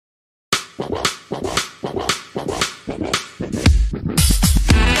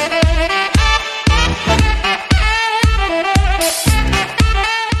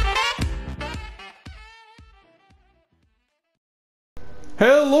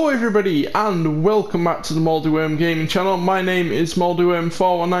Hello everybody and welcome back to the MoldyWorm gaming channel. My name is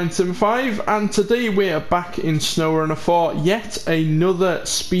MoldyWorm41975 and today we are back in SnowRunner for yet another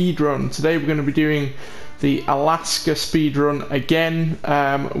speedrun. Today we're going to be doing the Alaska speedrun again.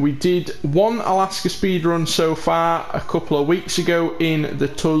 We did one Alaska speedrun so far a couple of weeks ago in the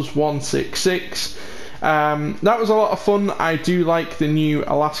TUS 166. That was a lot of fun. I do like the new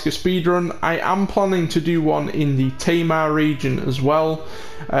Alaska speedrun. I am planning to do one in the Tamar region as well.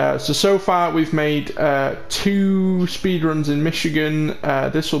 So far we've made 2 speedruns in Michigan.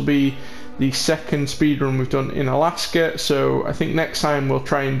 This will be the second speedrun we've done in Alaska, so I think next time we'll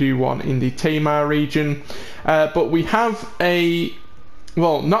try and do one in the Tamar region. But we have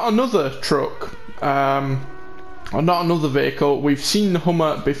not another truck, or not another vehicle. We've seen the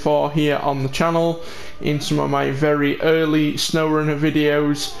Hummer before here on the channel in some of my very early SnowRunner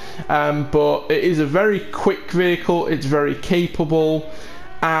videos, but it is a very quick vehicle, it's very capable,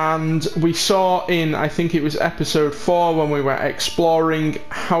 and we saw in, I think it was episode 4 when we were exploring,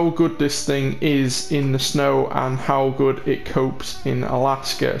 how good this thing is in the snow and how good it copes in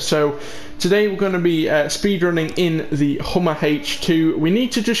Alaska. So today we're going to be speedrunning in the Hummer H2. We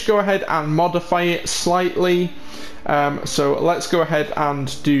need to just go ahead and modify it slightly. So let's go ahead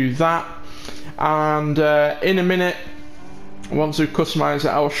and do that, and in a minute, once we've customized it,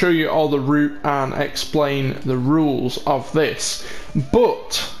 I'll show you all the route and explain the rules of this.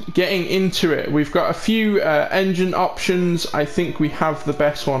 But getting into it, we've got a few engine options. I think we have the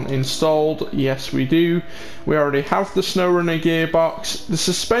best one installed. Yes, we do. We already have the SnowRunner gearbox. The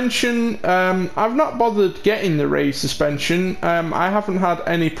suspension, I've not bothered getting the raised suspension. I haven't had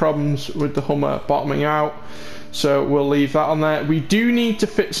any problems with the Hummer bottoming out, so we'll leave that on there. We do need to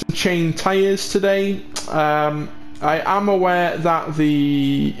fit some chain tyres today. I am aware that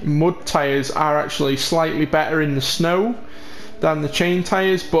the mud tyres are actually slightly better in the snow than the chain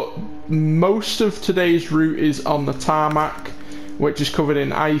tyres, but most of today's route is on the tarmac, which is covered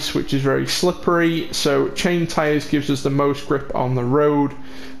in ice, which is very slippery, so chain tyres gives us the most grip on the road,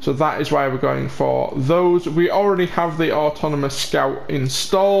 so that is why we're going for those. We already have the autonomous scout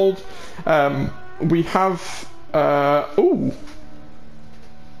installed. We have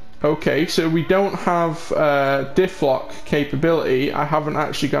okay, so we don't have diff lock capability. I haven't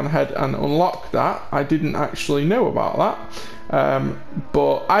actually gone ahead and unlocked that. I didn't actually know about that.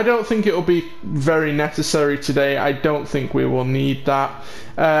 But I don't think it'll be very necessary today. I don't think we will need that.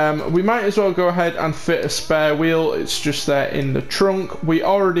 We might as well go ahead and fit a spare wheel. It's just there in the trunk. We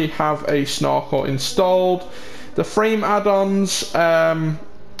already have a snorkel installed. The frame add-ons,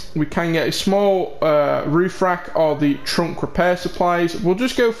 we can get a small roof rack or the trunk repair supplies. We'll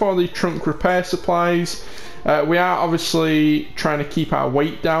just go for the trunk repair supplies. We are obviously trying to keep our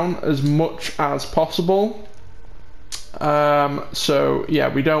weight down as much as possible. So yeah,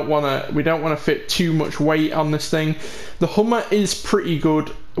 we don't want to fit too much weight on this thing. The Hummer is pretty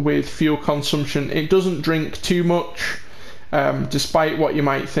good with fuel consumption. It doesn't drink too much, despite what you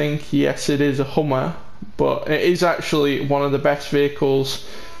might think. Yes, it is a Hummer, but it is actually one of the best vehicles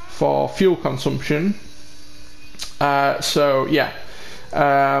for fuel consumption. So yeah,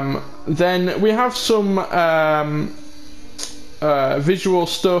 then we have some visual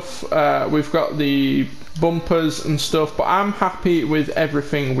stuff. We've got the bumpers and stuff, but I'm happy with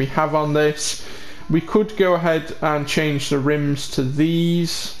everything we have on this. We could go ahead and change the rims to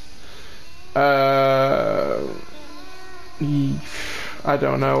these. I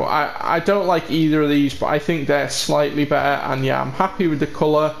don't know. I don't like either of these, but I think they're slightly better, and yeah, I'm happy with the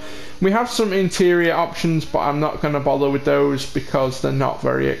colour. We have some interior options, but I'm not going to bother with those because they're not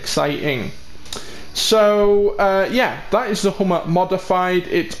very exciting. So yeah, that is the Hummer modified.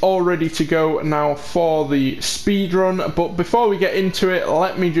 It's all ready to go now for the speedrun, but before we get into it,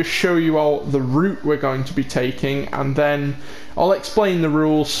 let me just show you all the route we're going to be taking, and then I'll explain the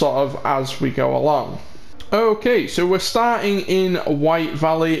rules sort of as we go along. Okay, so we're starting in White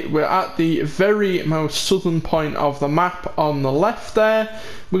Valley. We're at the very most southern point of the map on the left there.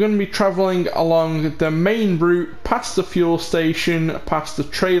 We're going to be travelling along the main route, past the fuel station, past the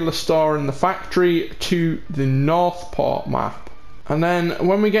trailer store and the factory, to the Northport map. And then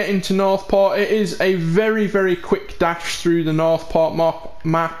when we get into Northport, it is a very, very quick dash through the Northport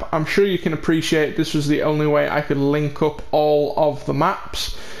map. I'm sure you can appreciate this was the only way I could link up all of the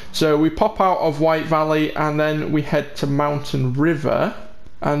maps. So we pop out of White Valley and then we head to Mountain River.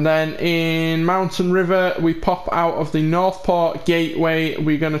 And then in Mountain River, we pop out of the Northport Gateway.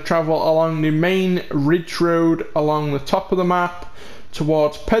 We're going to travel along the main ridge road along the top of the map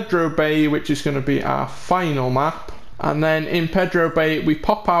towards Pedro Bay, which is going to be our final map. And then in Pedro Bay, we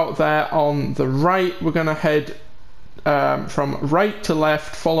pop out there on the right. We're going to head from right to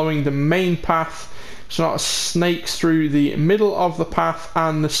left, following the main path, sort of snakes through the middle of the path,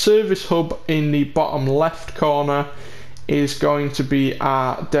 and the service hub in the bottom left corner is going to be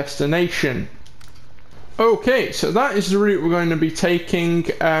our destination. Okay, so that is the route we're going to be taking.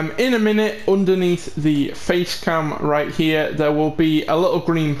 In a minute, underneath the face cam right here, there will be a little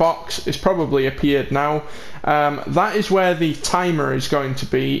green box. It's probably appeared now. That is where the timer is going to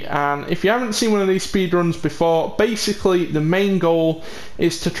be. And if you haven't seen one of these speedruns before, basically the main goal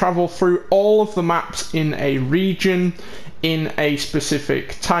is to travel through all of the maps in a region in a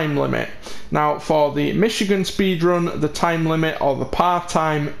specific time limit. Now, for the Michigan speedrun, the time limit, or the par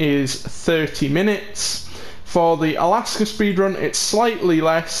time, is 30 minutes. For the Alaska speedrun, it's slightly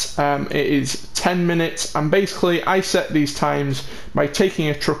less, it is 10 minutes, and basically I set these times by taking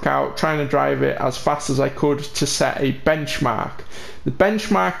a truck out, trying to drive it as fast as I could to set a benchmark. The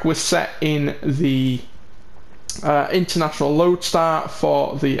benchmark was set in the international lodestar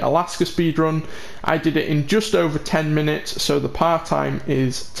for the Alaska speedrun. I did it in just over 10 minutes, so the par time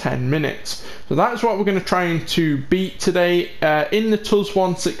is 10 minutes. So that's what we're going to try to beat today. In the TUS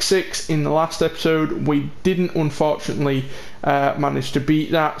 166 in the last episode, we didn't unfortunately manage to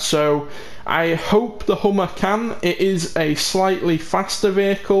beat that, so I hope the Hummer can. It is a slightly faster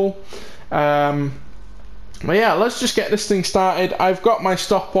vehicle. But yeah, let's just get this thing started. I've got my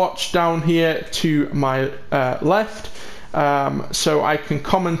stopwatch down here to my left, so I can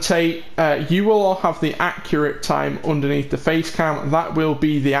commentate. You will all have the accurate time underneath the face cam. That will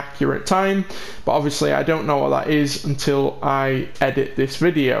be the accurate time, but obviously I don't know what that is until I edit this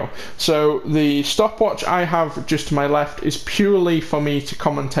video. So the stopwatch I have just to my left is purely for me to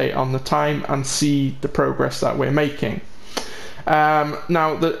commentate on the time and see the progress that we're making.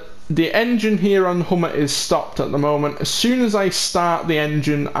 Now, the engine here on Hummer is stopped at the moment. As soon as I start the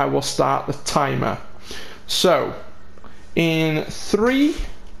engine, I will start the timer. So, in 3,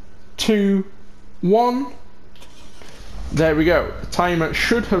 2, 1, there we go. The timer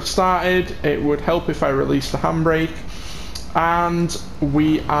should have started. It would help if I release the handbrake, and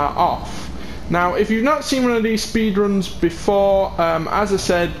we are off. Now, if you've not seen one of these speedruns before, as I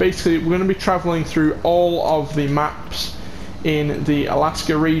said, basically we're going to be traveling through all of the maps in the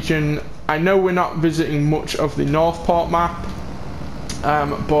Alaska region. I know we're not visiting much of the Northport map,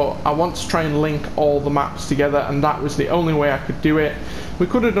 but I want to try and link all the maps together, and that was the only way I could do it. We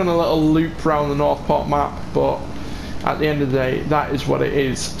could have done a little loop around the Northport map, but at the end of the day, that is what it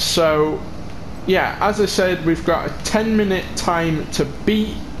is. So yeah, as I said, we've got a 10-minute time to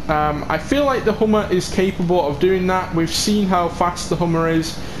beat. I feel like the Hummer is capable of doing that. We've seen how fast the Hummer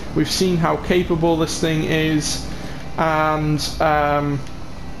is, we've seen how capable this thing is, and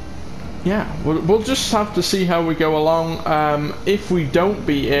yeah, we'll just have to see how we go along. If we don't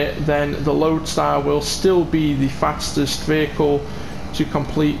beat it, then the Lodestar will still be the fastest vehicle to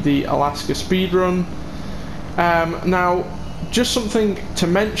complete the Alaska speedrun. Now, just something to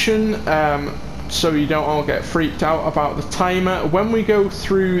mention, so you don't all get freaked out about the timer. When we go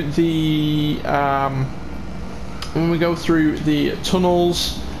through the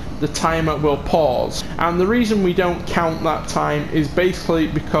tunnels, the timer will pause, and the reason we don't count that time is basically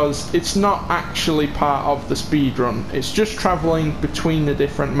because it's not actually part of the speedrun. It's just traveling between the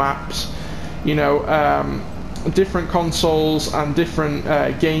different maps. You know, different consoles and different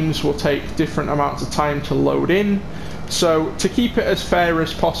games will take different amounts of time to load in. So to keep it as fair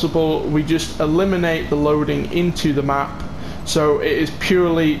as possible, we just eliminate the loading into the map. So it is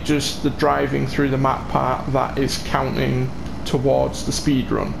purely just the driving through the map part that is counting towards the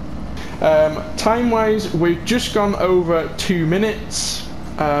speedrun. Time-wise, we've just gone over 2 minutes,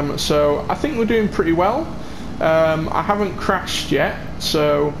 so I think we're doing pretty well. I haven't crashed yet,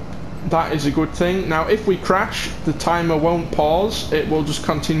 so that is a good thing. Now, if we crash, the timer won't pause, it will just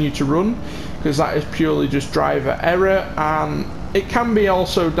continue to run, because that is purely just driver error, and it can be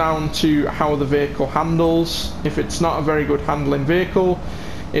also down to how the vehicle handles. If it's not a very good handling vehicle,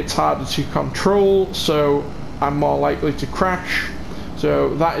 it's harder to control, so I'm more likely to crash.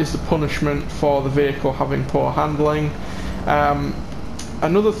 So that is the punishment for the vehicle having poor handling.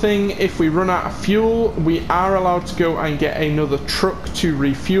 Another thing, if we run out of fuel, we are allowed to go and get another truck to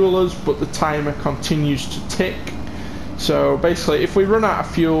refuel us, but the timer continues to tick. So basically, if we run out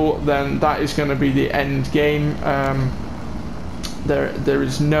of fuel, then that is going to be the end game.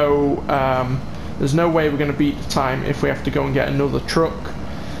 There's no way we're going to beat the time if we have to go and get another truck.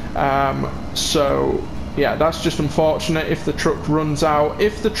 So yeah, that's just unfortunate if the truck runs out.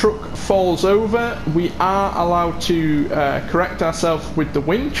 If the truck falls over, we are allowed to correct ourselves with the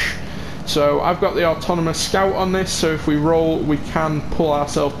winch. So I've got the autonomous scout on this, so if we roll we can pull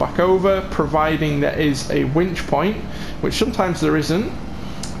ourselves back over, providing there is a winch point, which sometimes there isn't.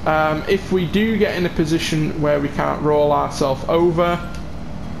 If we do get in a position where we can't roll ourselves over,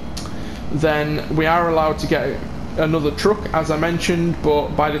 then we are allowed to get another truck, as I mentioned,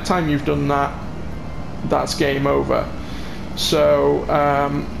 but by the time you've done that, that's game over. So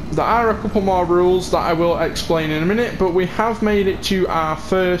there are a couple more rules that I will explain in a minute, but we have made it to our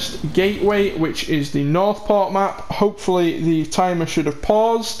first gateway, which is the Northport map. Hopefully the timer should have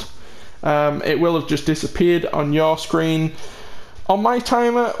paused. It will have just disappeared on your screen. On my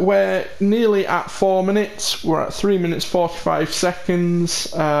timer, we're nearly at 4 minutes. We're at 3 minutes 45 seconds.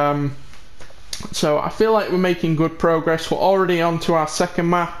 So I feel like we're making good progress. We're already on to our second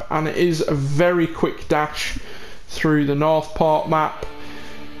map, and it is a very quick dash through the Northport map.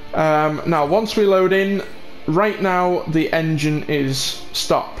 Now once we load in, right now the engine is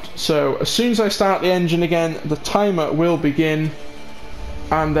stopped, so as soon as I start the engine again, the timer will begin,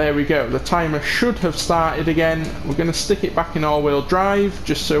 and there we go, the timer should have started again. We're going to stick it back in all-wheel drive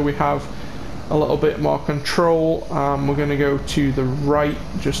just so we have a little bit more control. We're going to go to the right,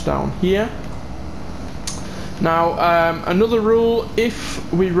 just down here. Now another rule,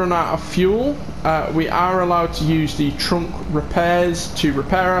 if we run out of fuel, we are allowed to use the trunk repairs to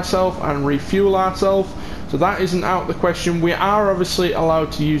repair ourselves and refuel ourselves, so that isn't out of the question. We are obviously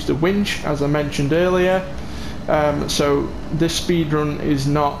allowed to use the winch, as I mentioned earlier, so this speedrun is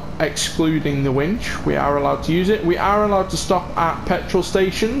not excluding the winch. We are allowed to use it. We are allowed to stop at petrol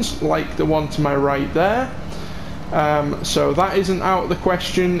stations like the one to my right there. So that isn't out of the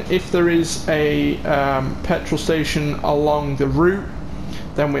question. If there is a petrol station along the route,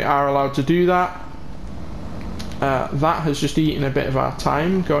 then we are allowed to do that. That has just eaten a bit of our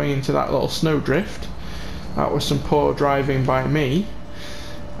time going into that little snowdrift. That was some poor driving by me.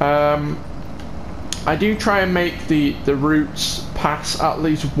 I do try and make the routes pass at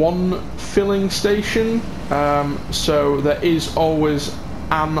least one filling station, so there is always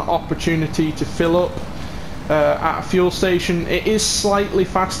an opportunity to fill up at a fuel station. It is slightly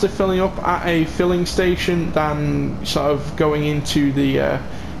faster filling up at a filling station than sort of going into the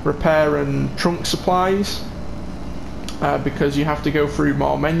repair and trunk supplies, because you have to go through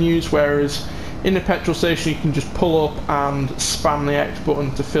more menus, whereas in a petrol station you can just pull up and spam the X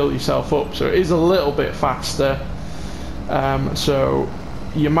button to fill yourself up, so it is a little bit faster. So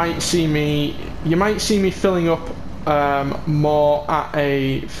you might see me filling up more at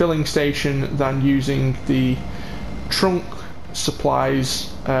a filling station than using the trunk supplies,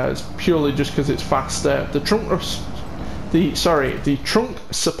 purely just because it's faster. The trunk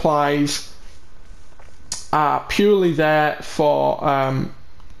supplies are purely there for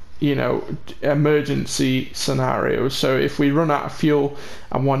you know, emergency scenarios. So if we run out of fuel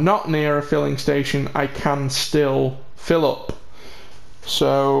and we're not near a filling station, I can still fill up.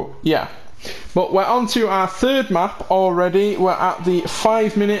 So yeah. But we're on to our third map already. We're at the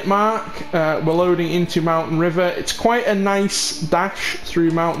 5-minute mark. We're loading into Mountain River. It's quite a nice dash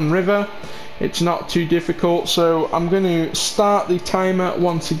through Mountain River. It's not too difficult. So I'm going to start the timer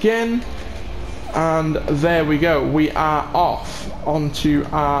once again. And there we go. We are off onto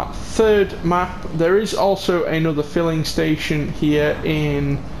our third map. There is also another filling station here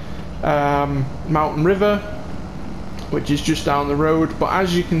in Mountain River, which is just down the road, but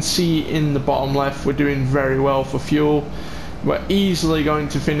as you can see in the bottom left, we're doing very well for fuel. We're easily going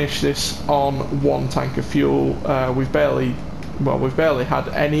to finish this on 1 tank of fuel. We've barely had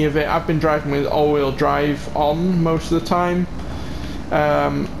any of it. I've been driving with all-wheel drive on most of the time.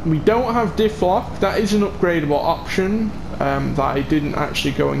 We don't have diff lock. That is an upgradable option that I didn't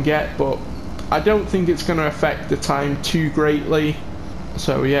actually go and get, but I don't think it's going to affect the time too greatly.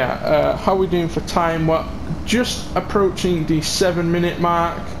 So yeah, how are we doing for time? We're just approaching the 7-minute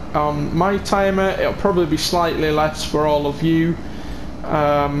mark on my timer. It'll probably be slightly less for all of you,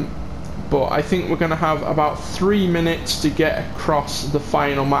 but I think we're going to have about 3 minutes to get across the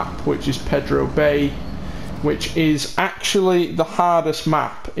final map, which is Pedro Bay, which is actually the hardest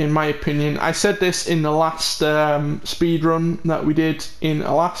map in my opinion. I said this in the last speed run that we did in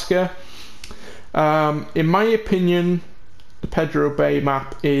Alaska. In my opinion, the Pedro Bay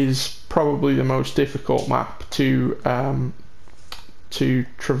map is probably the most difficult map to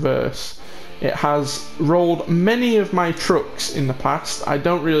traverse. It has rolled many of my trucks in the past. I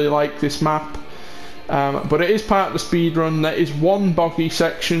don't really like this map, but it is part of the speed run. There is one boggy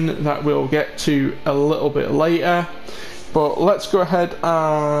section that we'll get to a little bit later, but let's go ahead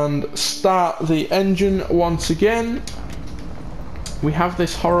and start the engine once again. We have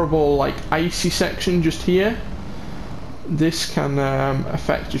this horrible like icy section just here. this can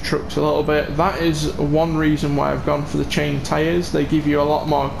affect your trucks a little bit. That is one reason why I've gone for the chain tyres. They give you a lot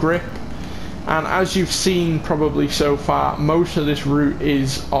more grip, and as you've seen probably so far, most of this route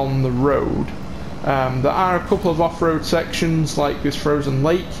is on the road. There are a couple of off-road sections like this frozen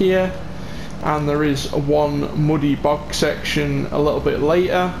lake here, and there is one muddy bog section a little bit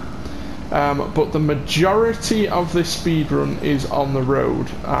later, but the majority of this speedrun is on the road,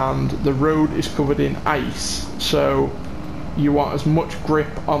 and the road is covered in ice, so you want as much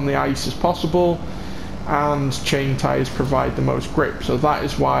grip on the ice as possible, and chain tyres provide the most grip, so that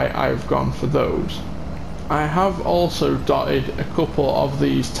is why I've gone for those. I have also dotted a couple of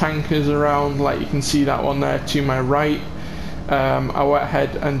these tankers around, like you can see that one there to my right. I went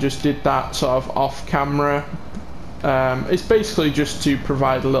ahead and just did that sort of off camera. It's basically just to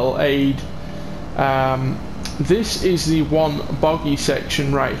provide a little aid. This is the one boggy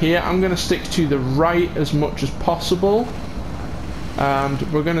section right here. I'm going to stick to the right as much as possible, and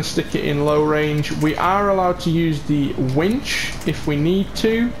we're going to stick it in low range. We are allowed to use the winch if we need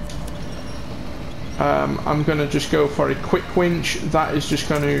to. I'm going to just go for a quick winch. That is just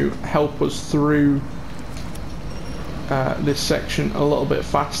going to help us through this section a little bit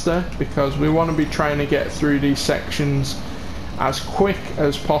faster, because we want to be trying to get through these sections as quick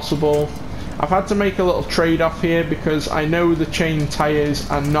as possible. I've had to make a little trade-off here because I know the chain tyres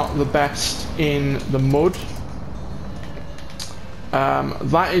are not the best in the mud.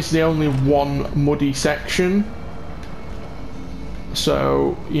 That is the only one muddy section,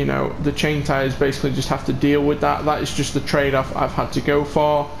 so you know the chain tyres basically just have to deal with that. That is just the trade-off I've had to go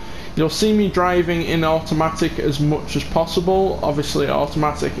for. You'll see me driving in automatic as much as possible. Obviously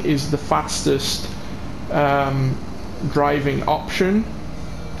automatic is the fastest driving option,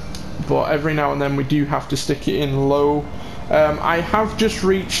 but every now and then we do have to stick it in low. I have just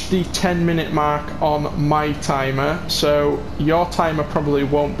reached the 10-minute mark on my timer, so your timer probably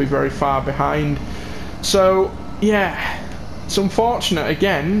won't be very far behind. So yeah, it's unfortunate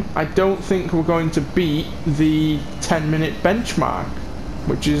again. I don't think we're going to beat the 10-minute benchmark,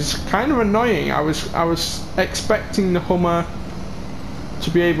 which is kind of annoying. I was expecting the Hummer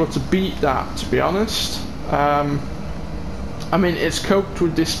to be able to beat that, to be honest. I mean, it's coped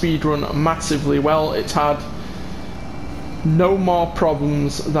with this speedrun massively well. It's had no more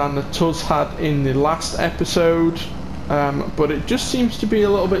problems than the Tuz had in the last episode, but it just seems to be a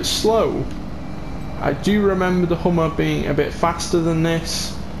little bit slow. I do remember the Hummer being a bit faster than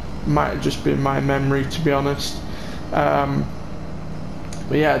this. Might have just been my memory, to be honest.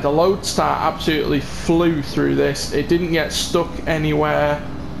 But yeah, the Lodestar absolutely flew through this. It didn't get stuck anywhere.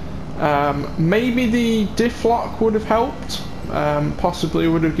 Maybe the diff lock would have helped. Possibly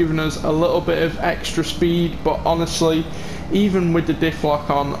would have given us a little bit of extra speed, but honestly, even with the diff lock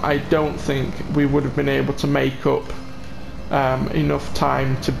on, I don't think we would have been able to make up enough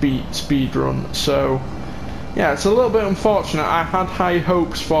time to beat speedrun. So yeah, it's a little bit unfortunate. I had high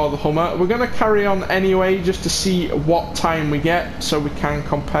hopes for the Hummer. We're going to carry on anyway just to see what time we get, so we can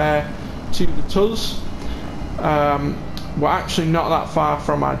compare to the Tuz. We're actually not that far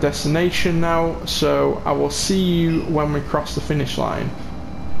from our destination now, so I will see you when we cross the finish line.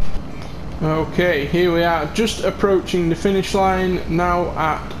 Okay, here we are, just approaching the finish line now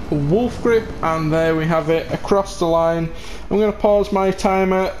at Wolf Grip, and there we have it, across the line. I'm going to pause my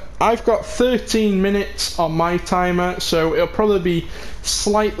timer. I've got 13 minutes on my timer, so it'll probably be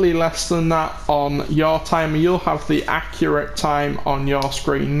slightly less than that on your timer. You'll have the accurate time on your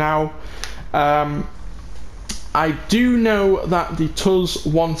screen now. I do know that the Tuz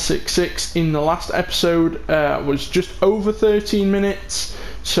 166 in the last episode was just over 13 minutes,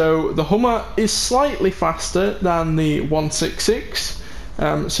 so the Hummer is slightly faster than the 166,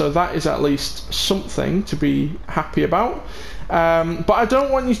 so that is at least something to be happy about. But I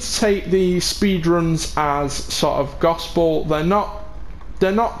don't want you to take the speedruns as sort of gospel. They're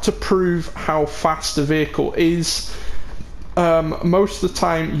not to prove how fast a vehicle is. Most of the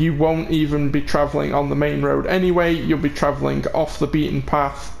time you won't even be travelling on the main road anyway. You'll be travelling off the beaten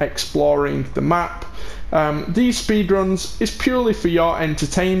path, exploring the map. These speedruns is purely for your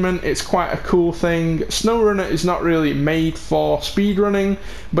entertainment. It's quite a cool thing. SnowRunner is not really made for speedrunning,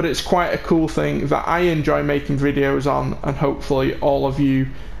 but it's quite a cool thing that I enjoy making videos on, and hopefully all of you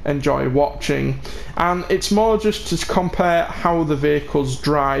enjoy watching. And it's more just to compare how the vehicles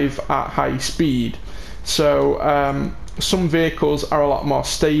drive at high speed. So some vehicles are a lot more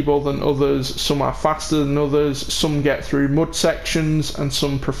stable than others, some are faster than others, some get through mud sections and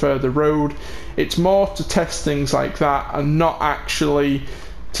some prefer the road. It's more to test things like that and not actually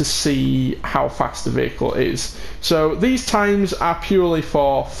to see how fast the vehicle is. So these times are purely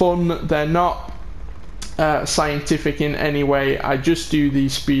for fun. They're not scientific in any way. I just do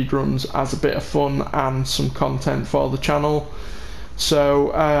these speedruns as a bit of fun and some content for the channel.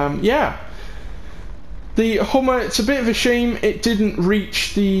 So yeah, the Hummer, it's a bit of a shame it didn't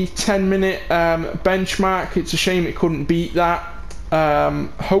reach the 10-minute benchmark. It's a shame it couldn't beat that.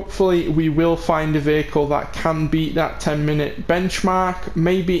 Hopefully we will find a vehicle that can beat that 10-minute benchmark.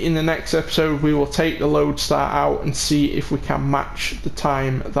 Maybe in the next episode we will take the Lodestar out and see if we can match the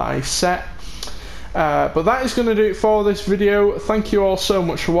time that I set. But that is going to do it for this video. Thank you all so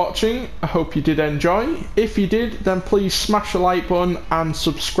much for watching. I hope you did enjoy. If you did, then please smash the like button and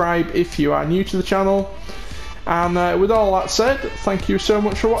subscribe if you are new to the channel. And with all that said, thank you so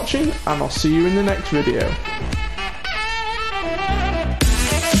much for watching, and I'll see you in the next video.